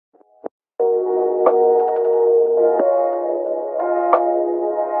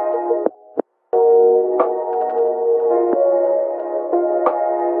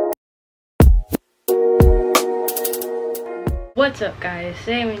What's up guys?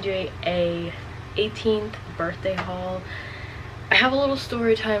 Today I'm doing a 18th birthday haul. I have a little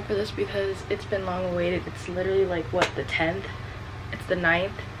story time for this because it's been long awaited. It's literally like what, the 10th? It's the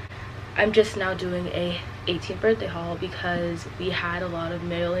 9th. I'm just now doing a 18th birthday haul because we had a lot of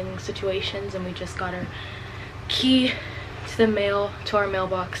mailing situations and we just got our key to the mail, to our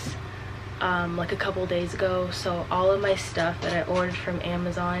mailbox like a couple days ago. So all of my stuff that I ordered from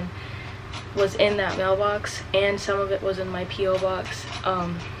Amazon was in that mailbox, and some of it was in my PO box.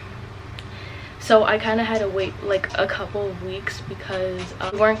 So I kind of had to wait like a couple of weeks because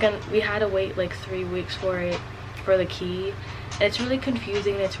we had to wait like 3 weeks for the key. And it's really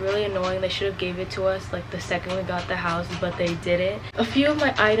confusing and it's really annoying. They should have gave it to us like the second we got the house, but they didn't. A few of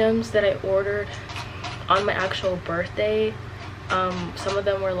my items that I ordered on my actual birthday, some of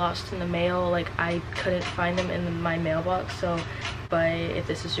them were lost in the mail. Like I couldn't find them in my mailbox. So but if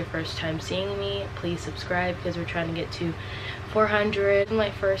this is your first time seeing me, please subscribe because we're trying to get to 400.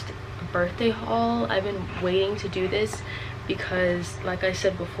 My first birthday haul. I've been waiting to do this because like I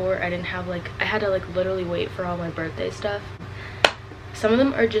said before, I had to like literally wait for all my birthday stuff. Some of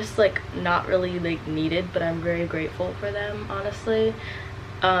them are just like not really like needed, but I'm very grateful for them, honestly.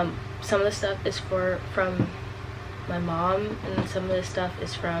 Some of the stuff is from my mom, and some of the stuff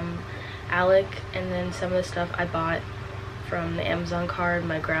is from Alec, and then some of the stuff I bought from the Amazon card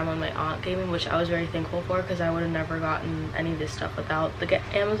my grandma and my aunt gave me, which I was very thankful for because I would have never gotten any of this stuff without the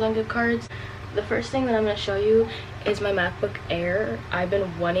Amazon gift cards. The first thing that I'm going to show you is my MacBook Air. I've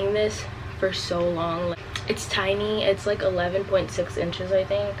been wanting this for so long. It's tiny. It's like 11.6 inches, I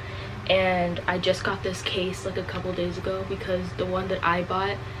think. And I just got this case like a couple days ago because the one that I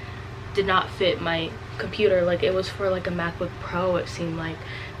bought did not fit my computer. Like it was for like a MacBook Pro, it seemed like,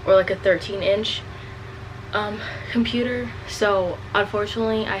 or like a 13-inch computer. So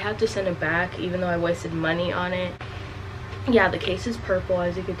unfortunately I had to send it back even though I wasted money on it. Yeah, the case is purple,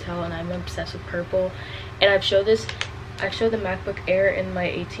 as you can tell, and I'm obsessed with purple. And I showed the MacBook Air in my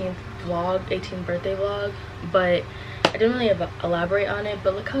 18th birthday vlog, but I didn't really elaborate on it.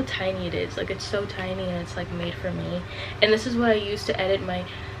 But look how tiny it is. Like it's so tiny and it's like made for me. And this is what I use to edit my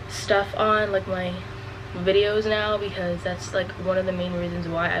stuff on, like my videos now, because that's like one of the main reasons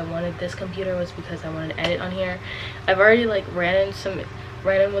why I wanted this computer, was because I wanted to edit on here. I've already like ran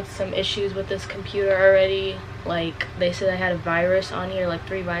in with some issues with this computer already. Like they said I had a virus on here, like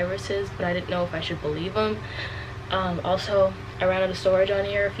 3 viruses, but I didn't know if I should believe them. Also I ran out of storage on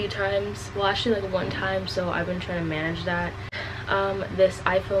here a few times, well actually like 1 time, so I've been trying to manage that. This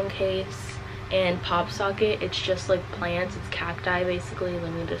iPhone case and pop socket, it's just like plants, it's cacti basically.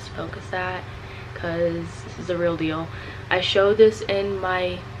 Let me just focus that because this is the real deal. I showed this in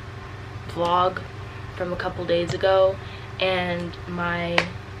my vlog from a couple days ago, and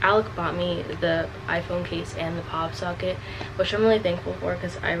Alec bought me the iPhone case and the pop socket, which I'm really thankful for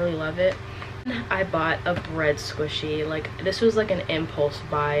because I really love it. I bought a bread squishy. Like this was like an impulse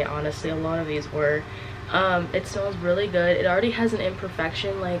buy, honestly. A lot of these were. It smells really good. It already has an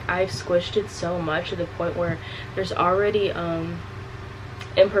imperfection. Like I've squished it so much to the point where there's already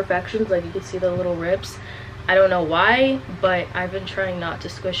imperfections. Like you can see the little rips. I don't know why, but I've been trying not to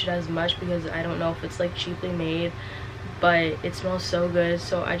squish it as much because I don't know if it's like cheaply made, but it smells so good.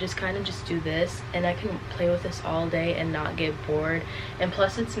 So I just kind of just do this, and I can play with this all day and not get bored. And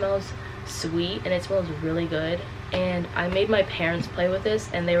plus it smells sweet and it smells really good. And I made my parents play with this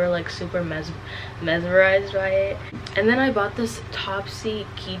and they were like super mesmerized by it. And then I bought this Topsy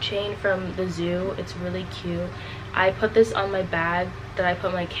keychain from the zoo. It's really cute. I put this on my bag that I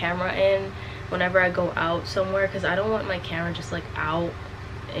put my camera in whenever I go out somewhere, because I don't want my camera just like out,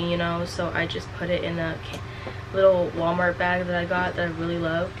 you know. So I just put it in a little Walmart bag that I got that I really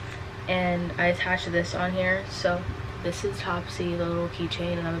love, and I attached this on here. So this is Topsy, the little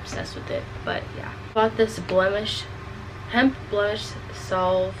keychain, and I'm obsessed with it. But yeah, bought this hemp blemish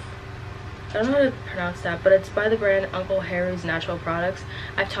salve. I don't know how to pronounce that, but it's by the brand Uncle Harry's Natural Products.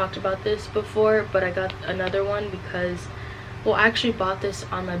 I've talked about this before, but I got another one because, well, I actually bought this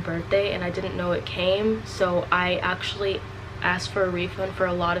on my birthday and I didn't know it came. So I actually asked for a refund for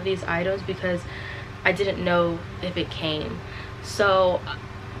a lot of these items because I didn't know if it came. So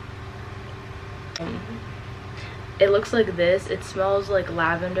it looks like this. It smells like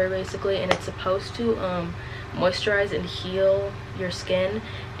lavender basically, and it's supposed to moisturize and heal your skin,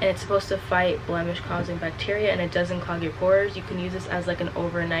 and it's supposed to fight blemish causing bacteria, and it doesn't clog your pores. You can use this as like an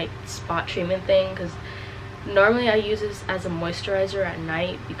overnight spot treatment thing, because normally I use this as a moisturizer at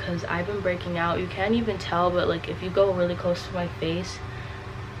night because I've been breaking out. You can't even tell, but like if you go really close to my face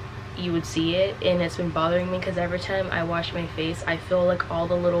you would see it, and it's been bothering me because every time I wash my face I feel like all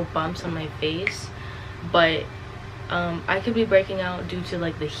the little bumps on my face. But I could be breaking out due to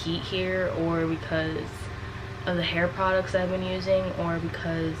like the heat here, or because of the hair products I've been using, or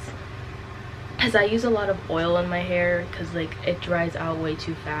because I use a lot of oil in my hair because like it dries out way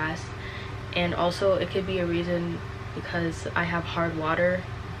too fast. And also it could be a reason because I have hard water,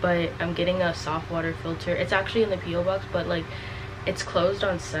 but I'm getting a soft water filter. It's actually in the P.O. box, but like it's closed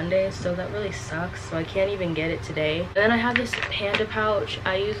on Sundays, so that really sucks, so I can't even get it today. And then I have this Panda pouch.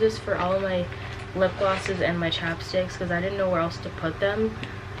 I use this for all of my lip glosses and my chapsticks because I didn't know where else to put them.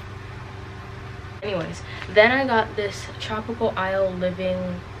 Anyways, then I got this Tropical Isle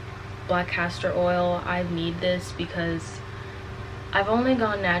Living black castor oil. I need this because I've only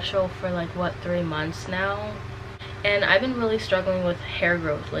gone natural for like what, 3 months now, and I've been really struggling with hair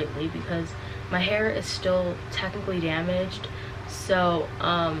growth lately because my hair is still technically damaged. So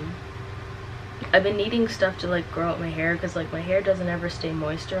I've been needing stuff to like grow out my hair because like my hair doesn't ever stay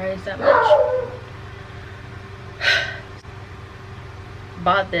moisturized that much.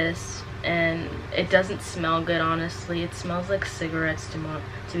 Bought this and it doesn't smell good, honestly. It smells like cigarettes, to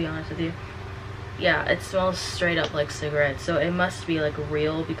be honest with you. Yeah, it smells straight up like cigarettes, so it must be like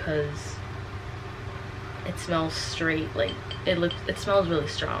real because it smells straight, like it smells really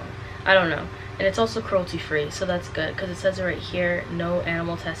strong. I don't know. And it's also cruelty free, so that's good because it says it right here, no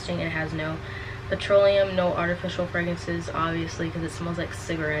animal testing, and it has no petroleum, no artificial fragrances, obviously because it smells like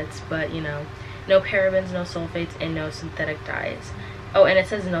cigarettes, but you know, no parabens, no sulfates, and no synthetic dyes. Oh, and it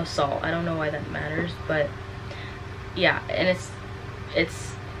says no salt. I don't know why that matters, but yeah. And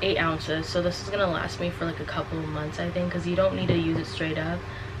it's 8 ounces, so this is gonna last me for like a couple of months, I think, because you don't need to use it straight up.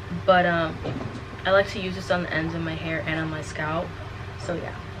 But I like to use this on the ends of my hair and on my scalp, so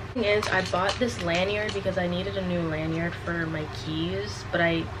yeah. The thing is, I bought this lanyard because I needed a new lanyard for my keys, but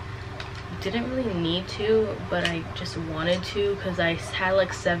I didn't really need to, but I just wanted to because I had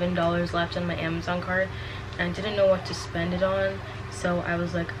like $7 left on my Amazon card and I didn't know what to spend it on. So I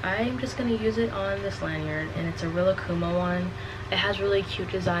was like, I'm just gonna use it on this lanyard, and it's a Rilakkuma one. It has really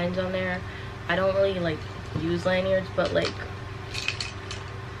cute designs on there. I don't really like use lanyards, but like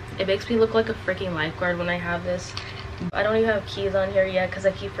it makes me look like a freaking lifeguard when I have this. I don't even have keys on here yet because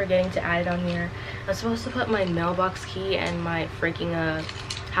I keep forgetting to add it on here. I'm supposed to put my mailbox key and my freaking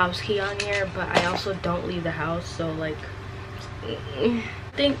house key on here, but I also don't leave the house, so like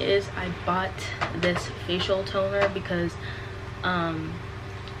thing is, I bought this facial toner because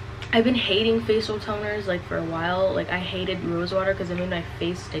I've been hating facial toners like for a while. Like I hated rose water because it made my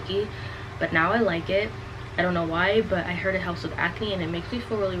face sticky, but now I like it. I don't know why, but I heard it helps with acne and it makes me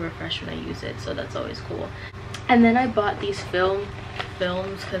feel really refreshed when I use it, so that's always cool. And then I bought these films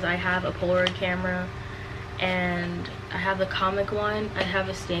because I have a Polaroid camera, and I have the comic one, I have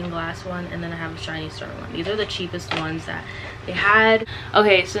a stained glass one, and then I have a shiny star one. These are the cheapest ones that they had.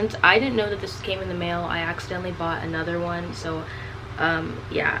 Okay, since I didn't know that this came in the mail, I accidentally bought another one. So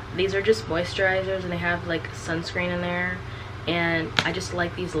yeah, these are just moisturizers and they have like sunscreen in there, and I just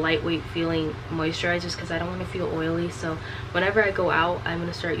like these lightweight feeling moisturizers because I don't want to feel oily. So whenever I go out, I'm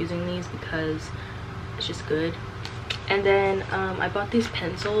gonna start using these because it's just good. And then I bought these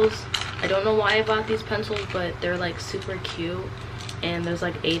pencils. I don't know why I bought these pencils, but they're like super cute, and there's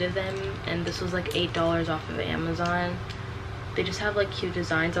like 8 of them, and this was like $8 off of Amazon. They just have like cute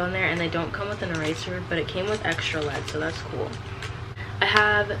designs on there, and they don't come with an eraser, but it came with extra lead, so that's cool. I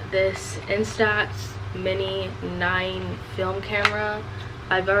have this Instax Mini 9 film camera.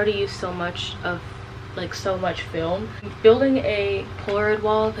 I've already used so much film. I'm building a Polaroid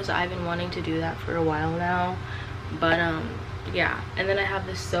wall because I've been wanting to do that for a while now, but yeah. And then I have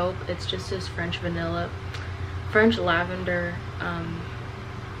this soap. It's just this French lavender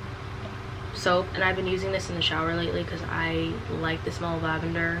soap, and I've been using this in the shower lately because I like the smell of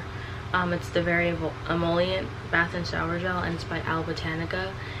lavender. It's the very emollient bath and shower gel, and it's by Al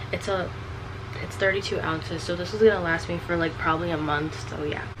Botanica. It's 32 ounces, so this is gonna last me for like probably a month, so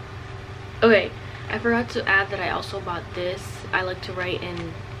yeah. Okay, I forgot to add that I also bought this. I like to write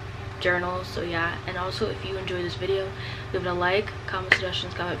in journals, so yeah. And also, if you enjoyed this video, leave it a like, comment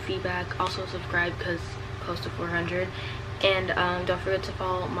suggestions, comment feedback, also subscribe because close to 400. And don't forget to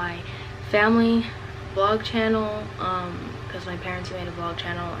follow my family vlog channel because my parents made a vlog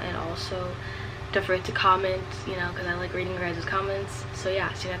channel, and also don't forget to comment, you know, because I like reading your guys' comments. So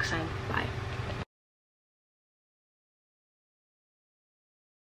yeah, see you next time. Bye.